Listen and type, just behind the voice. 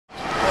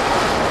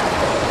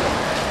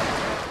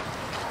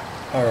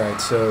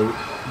Alright, so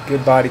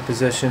good body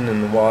position in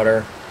the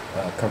water,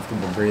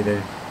 comfortable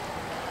breathing,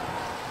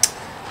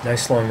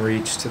 nice long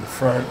reach to the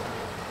front,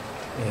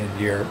 and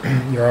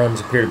your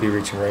arms appear to be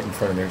reaching right in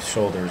front of their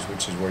shoulders,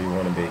 which is where you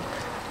want to be.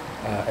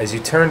 As you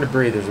turn to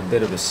breathe, there's a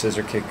bit of a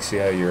scissor kick. See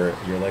how your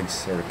legs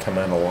sort of come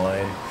out of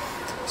line?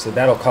 So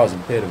that'll cause a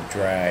bit of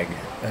drag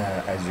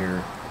as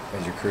you're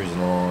cruising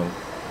along.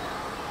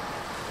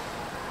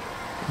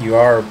 You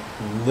are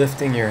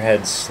lifting your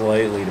head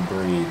slightly to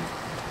breathe.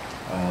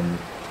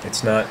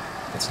 It's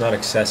not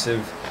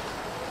excessive,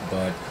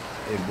 but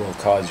it will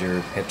cause your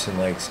hips and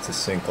legs to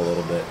sink a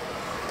little bit.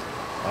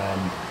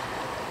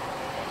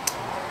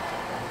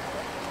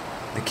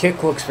 The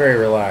kick looks very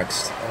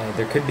relaxed.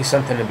 There could be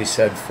something to be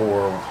said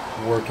for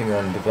working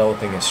on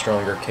developing a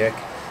stronger kick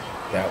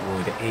that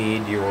would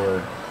aid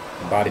your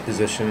body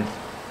position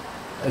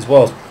as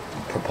well as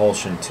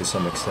propulsion to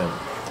some extent.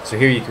 So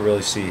here you can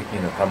really see,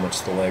 how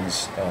much the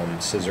legs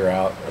scissor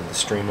out of the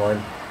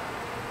streamline.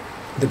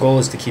 The goal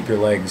is to keep your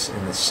legs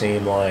in the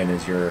same line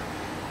as your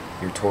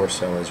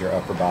torso, as your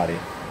upper body.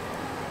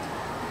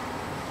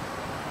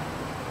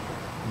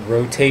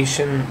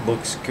 Rotation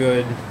looks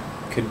good.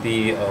 Could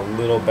be a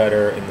little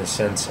better in the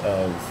sense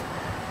of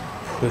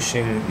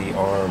pushing the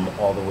arm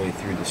all the way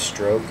through the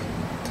stroke.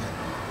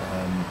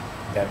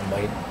 That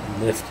might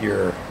lift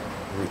your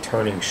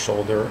returning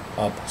shoulder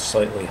up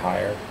slightly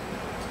higher.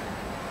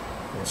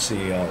 We'll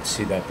see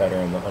that better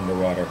in the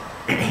underwater.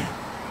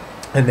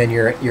 And then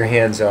your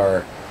hands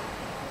are,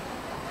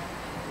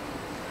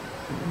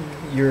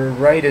 your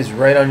right is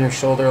right on your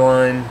shoulder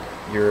line,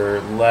 your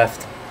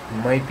left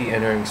might be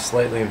entering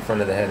slightly in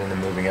front of the head and then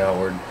moving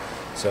outward.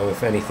 So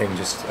if anything,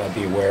 just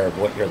be aware of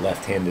what your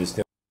left hand is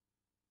doing.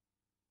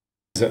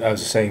 I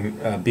was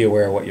saying, be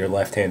aware of what your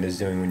left hand is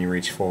doing when you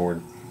reach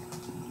forward.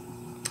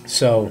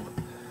 So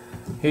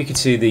here you can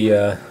see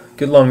the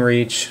good long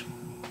reach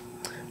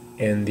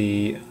and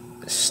the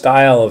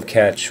style of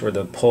catch, or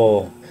the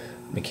pull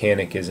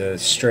mechanic, is a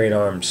straight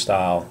arm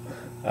style,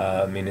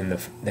 meaning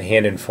the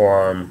hand and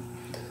forearm.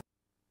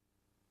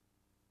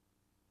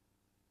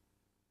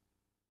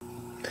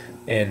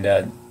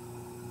 And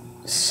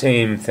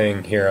same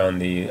thing here on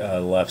the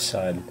left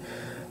side.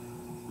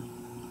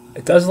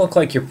 It does look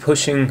like you're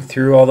pushing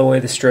through all the way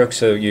the stroke,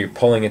 so you're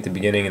pulling at the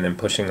beginning and then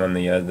pushing on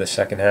the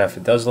second half.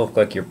 It does look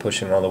like you're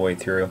pushing all the way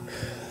through.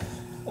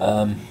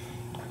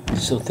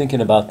 So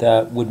thinking about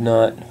that would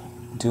not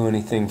do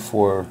anything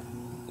for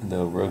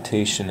the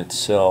rotation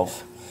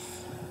itself.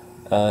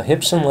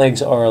 Hips and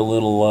legs are a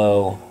little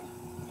low.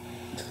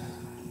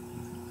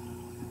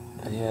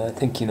 Yeah, I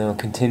think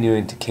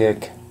continuing to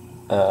kick,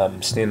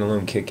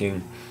 standalone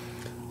kicking,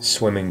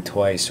 swimming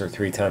twice or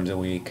 3 times a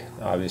week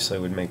obviously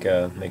would make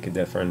a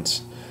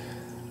difference.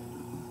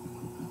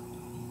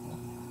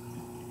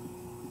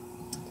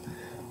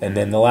 And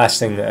then the last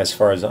thing as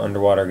far as the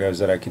underwater goes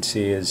that I could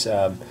see is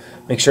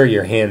make sure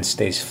your hand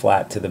stays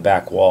flat to the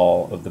back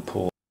wall of the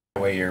pool.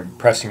 That way you're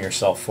pressing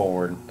yourself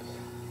forward.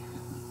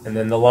 And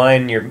then the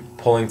line you're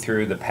pulling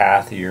through, the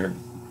path of your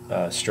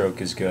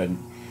stroke, is good.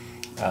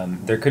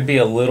 There could be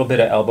a little bit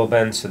of elbow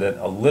bend, so that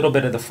a little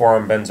bit of the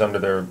forearm bends under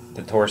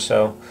the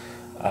torso,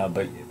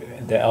 but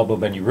the elbow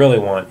bend you really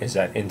want is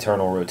that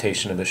internal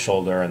rotation of the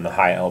shoulder and the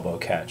high elbow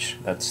catch.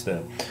 That's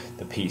the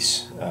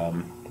piece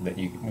that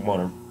you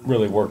want to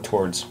really work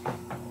towards.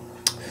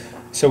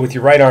 So with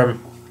your right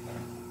arm,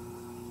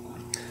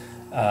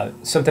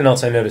 something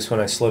else I noticed when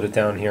I slowed it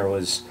down here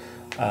was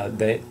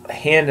the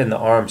hand and the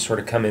arm sort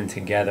of come in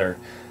together,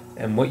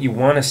 and what you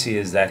want to see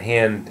is that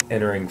hand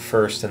entering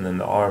first and then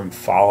the arm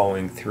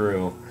following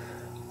through,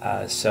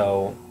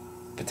 so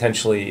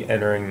potentially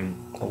entering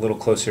a little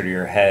closer to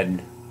your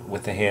head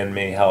with the hand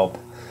may help.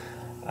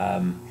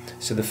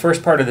 So the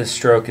first part of this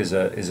stroke is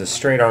a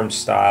straight arm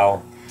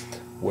style,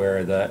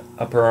 where the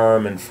upper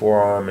arm and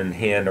forearm and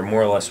hand are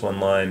more or less one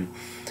line,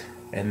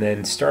 and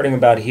then starting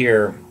about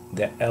here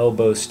the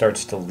elbow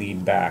starts to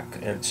lead back,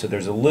 and so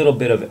there's a little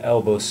bit of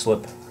elbow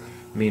slip,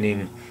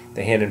 meaning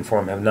the hand and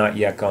forearm have not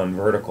yet gone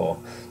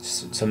vertical,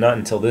 so not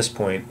until this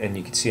point, and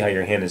you can see how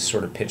your hand is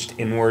sort of pitched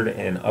inward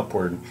and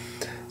upward.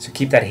 So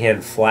keep that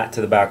hand flat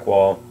to the back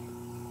wall,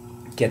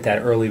 get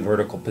that early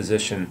vertical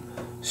position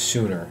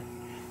sooner.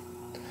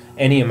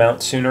 Any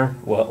amount sooner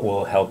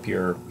will help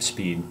your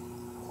speed.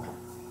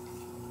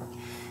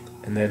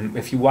 And then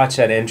if you watch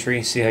that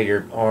entry, see how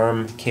your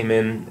arm came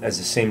in at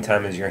the same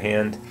time as your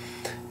hand.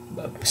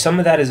 Some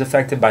of that is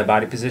affected by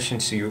body position,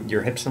 so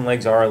your hips and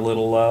legs are a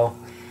little low.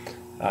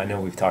 I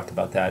know we've talked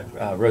about that.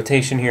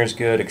 Rotation here is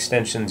good,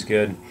 extension's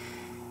good.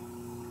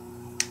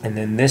 And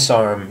then this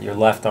arm, your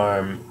left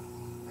arm,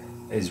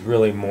 is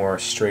really more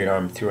straight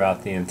arm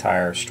throughout the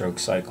entire stroke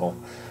cycle.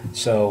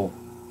 So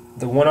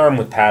the one arm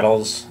with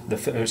paddles,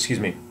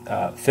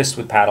 fist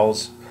with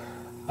paddles,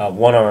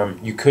 one arm,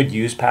 you could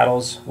use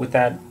paddles with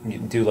that. You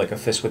can do like a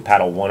fist with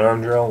paddle one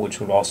arm drill, which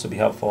would also be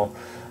helpful.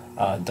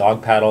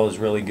 Dog paddle is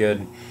really good.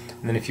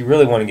 And then if you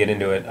really want to get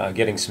into it,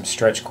 getting some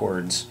stretch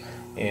cords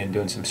and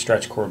doing some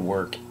stretch cord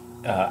work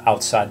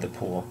outside the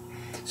pool.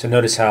 So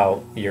notice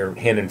how your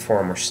hand and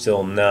forearm are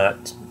still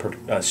not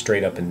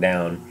straight up and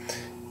down.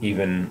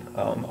 even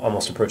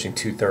almost approaching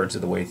 2/3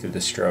 of the way through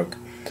the stroke.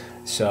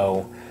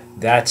 So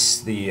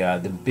that's the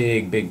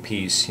big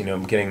piece,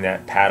 getting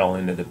that paddle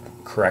into the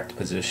correct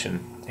position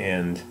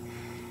and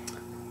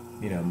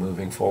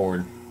moving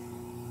forward.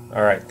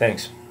 All right,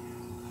 thanks.